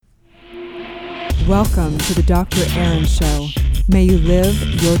Welcome to the Dr. Erin Show. May you live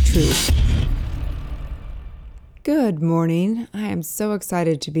your truth. Good morning. I am so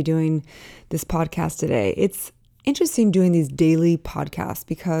excited to be doing this podcast today. It's interesting doing these daily podcasts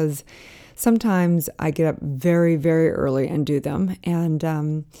because sometimes I get up very, very early and do them.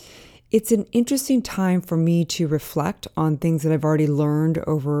 And it's an interesting time for me to reflect on things that I've already learned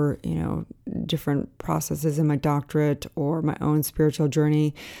over, different processes in my doctorate or my own spiritual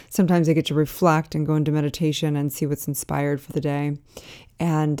journey. Sometimes I get to reflect and go into meditation and see what's inspired for the day.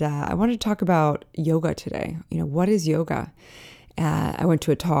 And I want to talk about yoga today. What is yoga? I went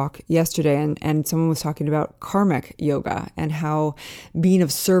to a talk yesterday and someone was talking about karmic yoga and how being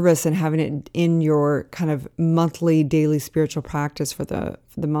of service and having it in your kind of monthly, daily spiritual practice for the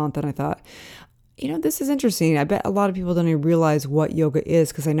month. And I thought, this is interesting. I bet a lot of people don't even realize what yoga is,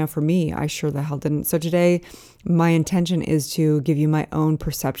 because I know for me, I sure the hell didn't. So today, my intention is to give you my own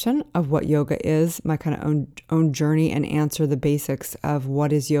perception of what yoga is, my kind of own journey, and answer the basics of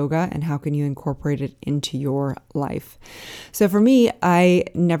what is yoga and how can you incorporate it into your life. So for me, I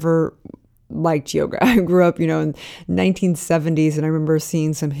never liked yoga. I grew up, in 1970s, and I remember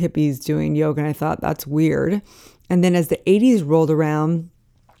seeing some hippies doing yoga, and I thought that's weird. And then as the 80s rolled around,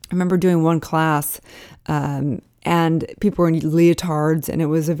 I remember doing one class and people were in leotards and it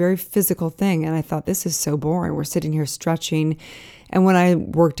was a very physical thing. And I thought, this is so boring. We're sitting here stretching. And when I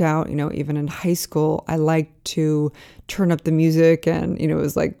worked out, even in high school, I liked to turn up the music and, it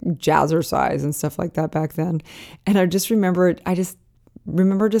was like jazzercise and stuff like that back then. And I just remember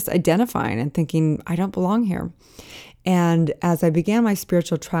identifying and thinking, I don't belong here. And as I began my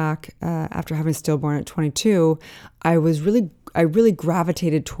spiritual track after having stillborn at 22, I really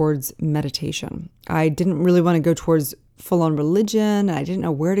gravitated towards meditation. I didn't really want to go towards full-on religion. I didn't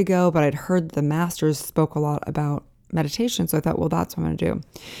know where to go, but I'd heard the masters spoke a lot about meditation. So I thought, well, that's what I'm going to do.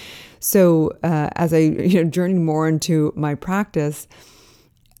 So as I journeyed more into my practice,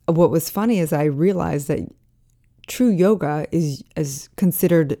 what was funny is I realized that true yoga is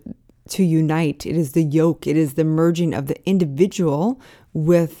considered to unite. It is the yoke. It is the merging of the individual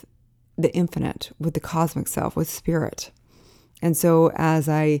with the infinite, with the cosmic self, with spirit. And so as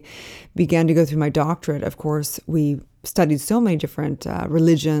I began to go through my doctorate, of course, we studied so many different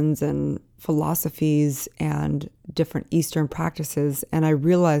religions and philosophies and different Eastern practices. And I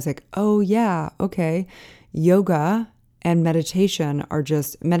realized yoga and meditation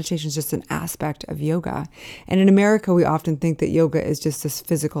is just an aspect of yoga. And in America, we often think that yoga is just this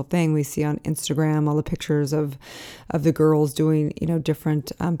physical thing. We see on Instagram all the pictures of the girls doing,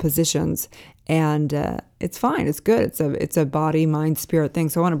 different positions. And it's fine. It's good. It's a body, mind, spirit thing.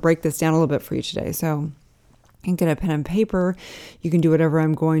 So I want to break this down a little bit for you today. So you can get a pen and paper. You can do whatever.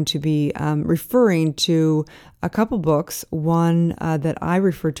 I'm going to be referring to a couple books. One that I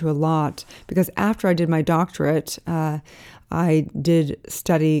refer to a lot because after I did my doctorate, I did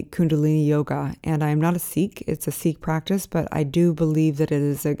study Kundalini Yoga, and I am not a Sikh. It's a Sikh practice, but I do believe that it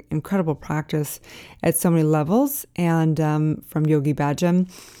is an incredible practice at so many levels, and from Yogi Bhajan.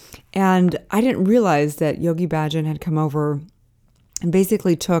 And I didn't realize that Yogi Bhajan had come over and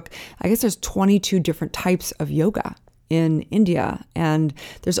basically there's 22 different types of yoga in India. And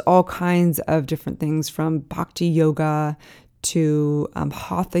there's all kinds of different things from bhakti yoga to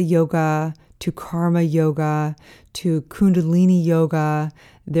hatha yoga to karma yoga to kundalini yoga.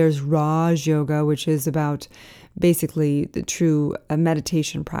 There's Raj yoga, which is about basically the true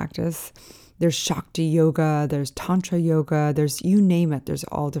meditation practice. There's Shakti yoga, there's Tantra yoga, there's you name it. There's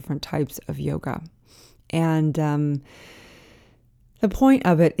all different types of yoga. And the point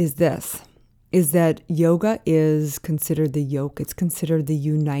of it is that yoga is considered the yoke. It's considered the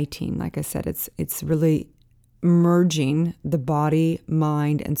uniting. Like I said, it's really merging the body,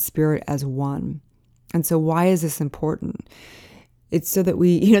 mind, and spirit as one. And so why is this important? It's so that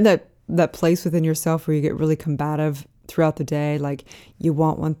we, that place within yourself where you get really combative throughout the day, like you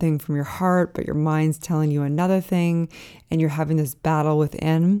want one thing from your heart, but your mind's telling you another thing, and you're having this battle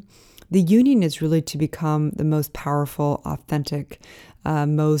within. The union is really to become the most powerful, authentic,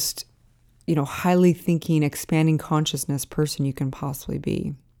 most, highly thinking, expanding consciousness person you can possibly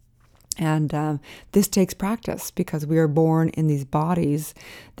be. And this takes practice because we are born in these bodies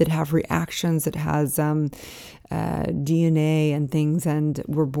that have reactions, that has DNA and things, and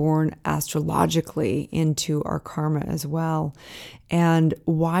we're born astrologically into our karma as well. And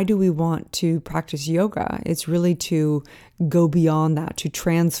why do we want to practice yoga? It's really to go beyond that, to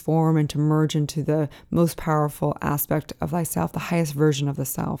transform and to merge into the most powerful aspect of thyself, the highest version of the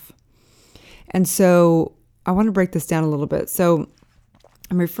self. And so I want to break this down a little bit. So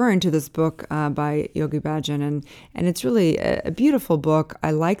I'm referring to this book by Yogi Bhajan, and it's really a beautiful book.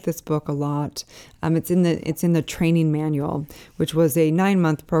 I like this book a lot. It's in the training manual, which was a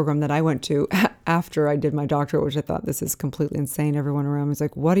 9-month program that I went to after I did my doctorate, which I thought, this is completely insane. Everyone around me was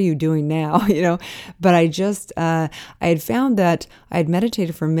like, "What are you doing now?" But I had found that I had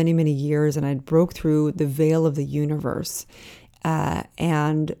meditated for many, many years, and I'd broke through the veil of the universe,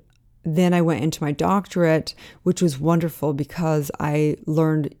 and then I went into my doctorate, which was wonderful because I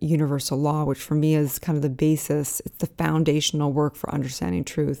learned universal law, which for me is kind of the basis. It's the foundational work for understanding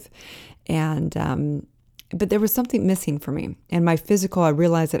truth. And but there was something missing for me. And my physical, I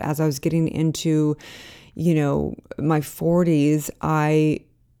realized that as I was getting into, my 40s, I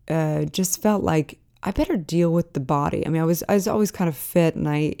just felt like I better deal with the body. I mean, I was always kind of fit, and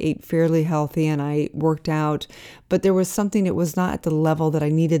I ate fairly healthy, and I worked out, but there was something that was not at the level that I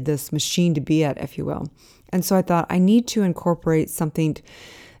needed this machine to be at, if you will. And so I thought, I need to incorporate something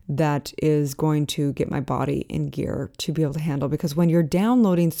that is going to get my body in gear to be able to handle, because when you're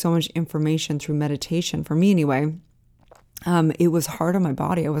downloading so much information through meditation, for me anyway, it was hard on my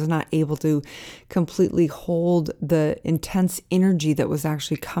body. I was not able to completely hold the intense energy that was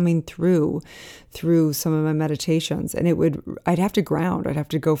actually coming through some of my meditations. And I'd have to ground. I'd have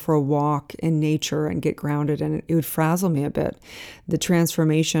to go for a walk in nature and get grounded, and it would frazzle me a bit. The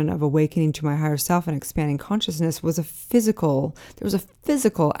transformation of awakening to my higher self and expanding consciousness there was a physical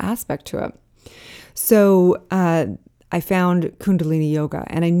aspect to it. So, I found Kundalini Yoga,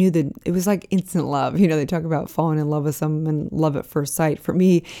 and I knew that it was like instant love. They talk about falling in love with someone, love at first sight. For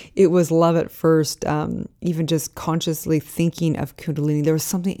me, it was love at first, even just consciously thinking of Kundalini. There was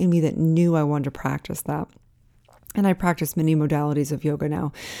something in me that knew I wanted to practice that. And I practice many modalities of yoga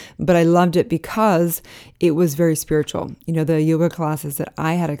now, but I loved it because it was very spiritual. The yoga classes that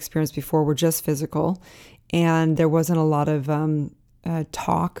I had experienced before were just physical, and there wasn't a lot of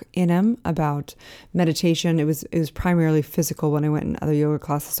talk in them about meditation. It was primarily physical when I went in other yoga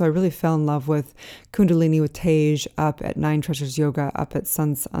classes. So I really fell in love with Kundalini with Tej up at Nine Treasures Yoga up at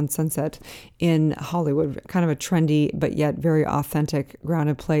on Sunset in Hollywood. Kind of a trendy but yet very authentic,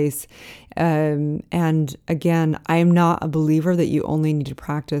 grounded place. And again, I am not a believer that you only need to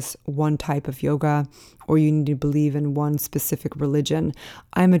practice one type of yoga or you need to believe in one specific religion.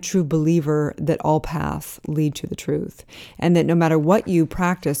 I'm a true believer that all paths lead to the truth, and that no matter what you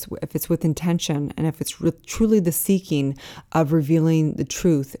practice, if it's with intention and if it's truly the seeking of revealing the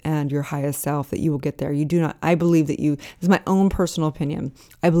truth and your highest self, that you will get there. I believe that this is my own personal opinion,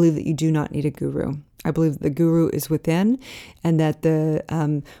 I believe that you do not need a guru. I believe the guru is within, and that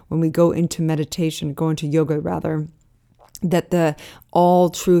when we go into meditation, go into yoga rather, that all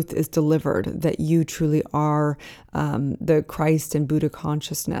truth is delivered, that you truly are the Christ and Buddha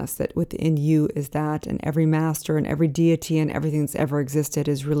consciousness, that within you is that, and every master and every deity and everything that's ever existed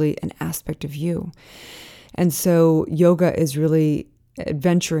is really an aspect of you. And so yoga is really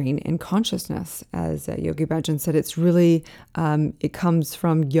adventuring in consciousness, as Yogi Bhajan said. It's really, it comes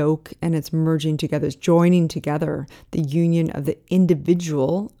from yoke, and it's merging together, it's joining together the union of the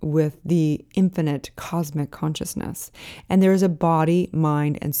individual with the infinite cosmic consciousness. And there is a body,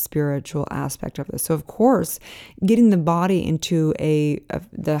 mind, and spiritual aspect of this. So of course, getting the body into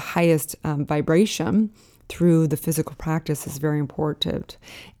the highest vibration through the physical practice is very important.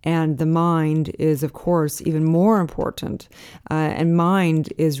 And the mind is, of course, even more important. And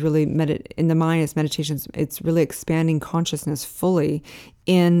mind is really, in the mind is meditations. It's really expanding consciousness fully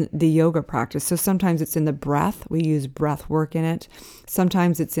in the yoga practice. So sometimes it's in the breath. We use breath work in it.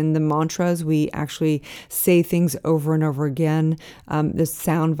 Sometimes it's in the mantras. We actually say things over and over again. The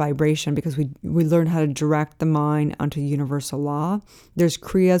sound vibration, because we learn how to direct the mind onto universal law. There's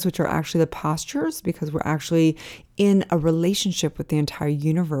kriyas, which are actually the postures, because we're actually in a relationship with the entire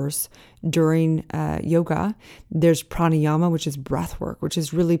universe during yoga. There's pranayama, which is breath work, which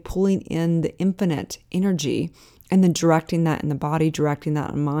is really pulling in the infinite energy and then directing that in the body, directing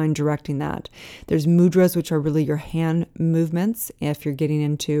that in mind, directing that. There's mudras, which are really your hand movements. If you're getting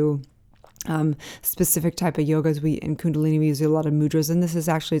into specific type of yogas, in Kundalini we use a lot of mudras, and this is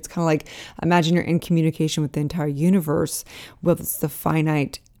actually, it's kind of like, imagine you're in communication with the entire universe. Well, it's the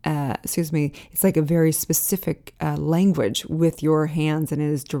finite it's like a very specific language with your hands, and it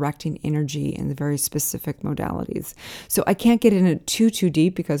is directing energy in the very specific modalities. So I can't get into too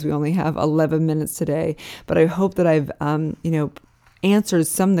deep because we only have 11 minutes today, but I hope that I've answered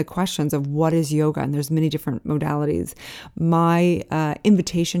some of the questions of what is yoga, and there's many different modalities. My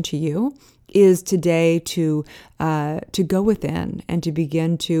invitation to you is today to go within and to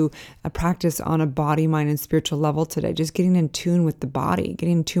begin to practice on a body, mind, and spiritual level today. Just getting in tune with the body,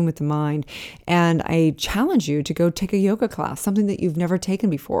 getting in tune with the mind. And I challenge you to go take a yoga class, something that you've never taken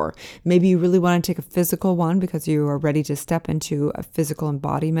before. Maybe you really want to take a physical one because you are ready to step into a physical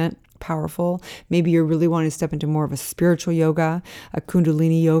embodiment. Powerful. Maybe you're really wanting to step into more of a spiritual yoga, a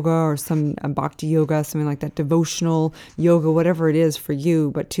Kundalini yoga, or some Bhakti yoga, something like that, devotional yoga, whatever it is for you,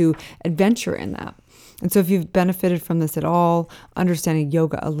 but to adventure in that. And so if you've benefited from this at all, understanding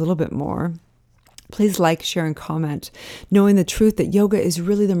yoga a little bit more, please like, share, and comment, knowing the truth that yoga is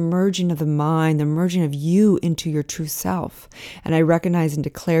really the merging of the mind, the merging of you into your true self. And I recognize and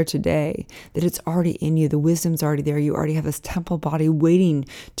declare today that it's already in you. The wisdom's already there. You already have this temple body waiting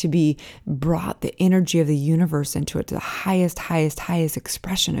to be brought, the energy of the universe into it, to the highest, highest, highest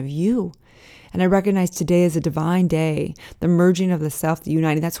expression of you. And I recognize today is a divine day, the merging of the self, the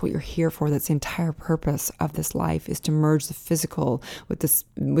uniting. That's what you're here for. That's the entire purpose of this life, is to merge the physical with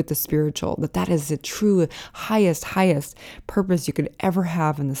the spiritual. That is the true highest purpose you could ever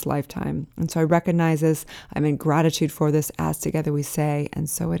have in this lifetime. And so I recognize this. I'm in gratitude for this, as together we say, and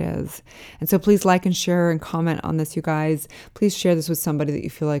so it is. And so please like and share and comment on this, you guys. Please share this with somebody that you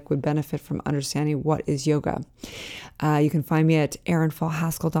feel like would benefit from understanding what is yoga. You can find me at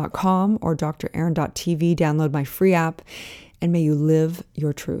erinfallhaskell.com or draaron.tv. Download my free app, and may you live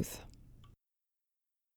your truth.